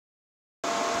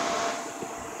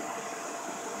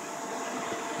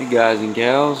Hey guys and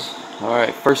gals.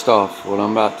 Alright, first off, what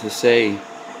I'm about to say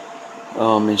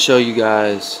and show you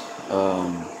guys,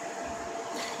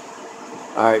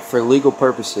 alright, for legal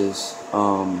purposes,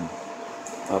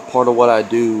 part of what I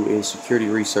do is security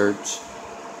research,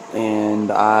 and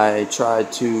I try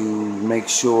to make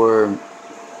sure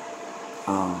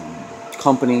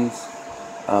companies,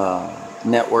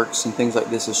 networks and things like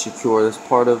this are secure. That's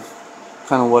part of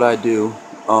kind of what I do.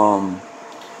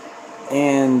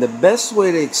 And the best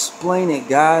way to explain it,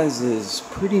 guys, is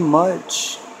pretty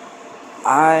much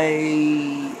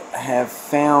I have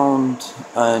found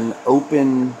an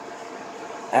open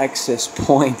access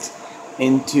point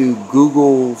into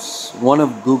one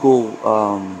of Google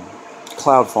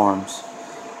cloud farms.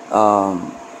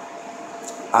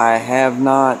 I have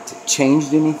not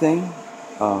changed anything.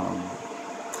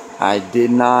 I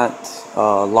did not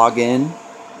log in.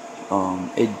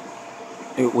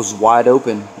 It was wide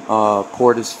open.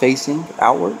 Port is facing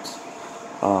outwards.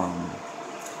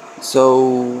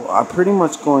 So I'm pretty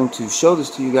much going to show this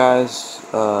to you guys,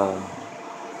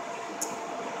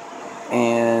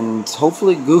 and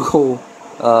hopefully Google,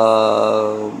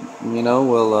 will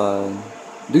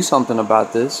do something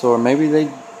about this, or maybe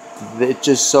it's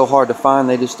just so hard to find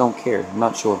they just don't care. I'm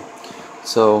not sure.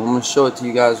 So I'm going to show it to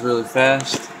you guys really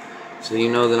fast, so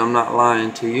you know that I'm not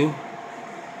lying to you.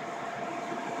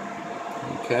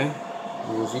 Okay,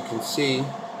 and as you can see,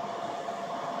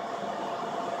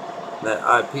 that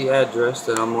IP address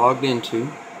that I'm logged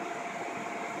into.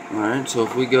 Alright, so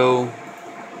if we go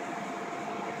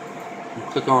and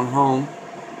click on home,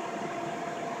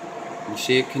 you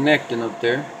see it connecting up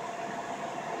there.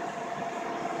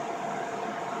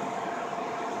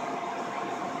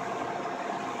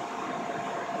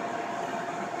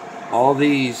 All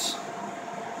these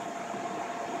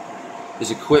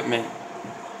is equipment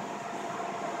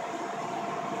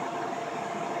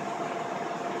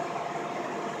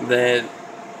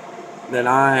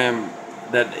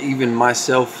that even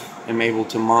myself am able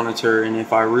to monitor, and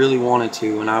if I really wanted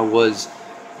to, and I was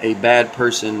a bad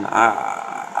person,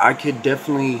 I could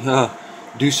definitely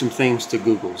do some things to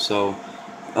Google. So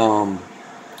I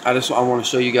want to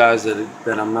show you guys that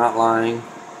I'm not lying.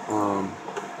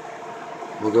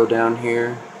 We'll go down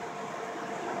here.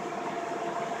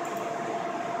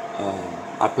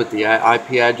 I put the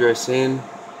IP address in,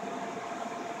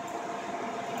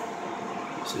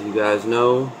 so you guys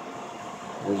know.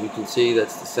 As you can see,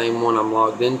 that's the same one I'm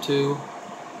logged into,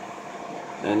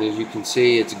 and as you can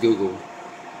see, it's Google.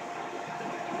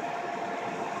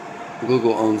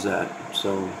 Google owns that,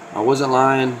 so I wasn't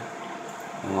lying.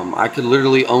 I could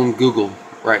literally own Google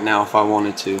right now if I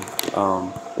wanted to,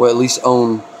 or at least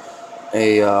own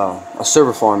a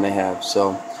server farm they have.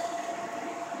 So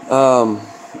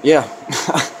yeah.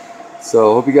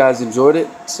 So hope you guys enjoyed it.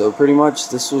 So pretty much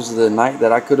this was the night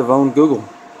that I could have owned Google.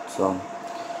 So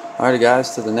alright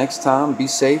guys, till the next time, be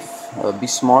safe, be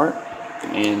smart,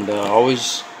 and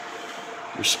always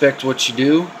respect what you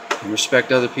do and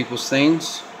respect other people's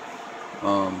things.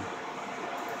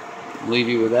 Leave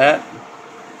you with that.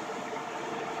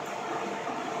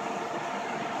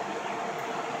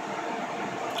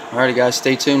 Alrighty guys,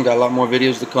 stay tuned, got a lot more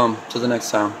videos to come. Till the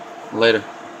next time, later.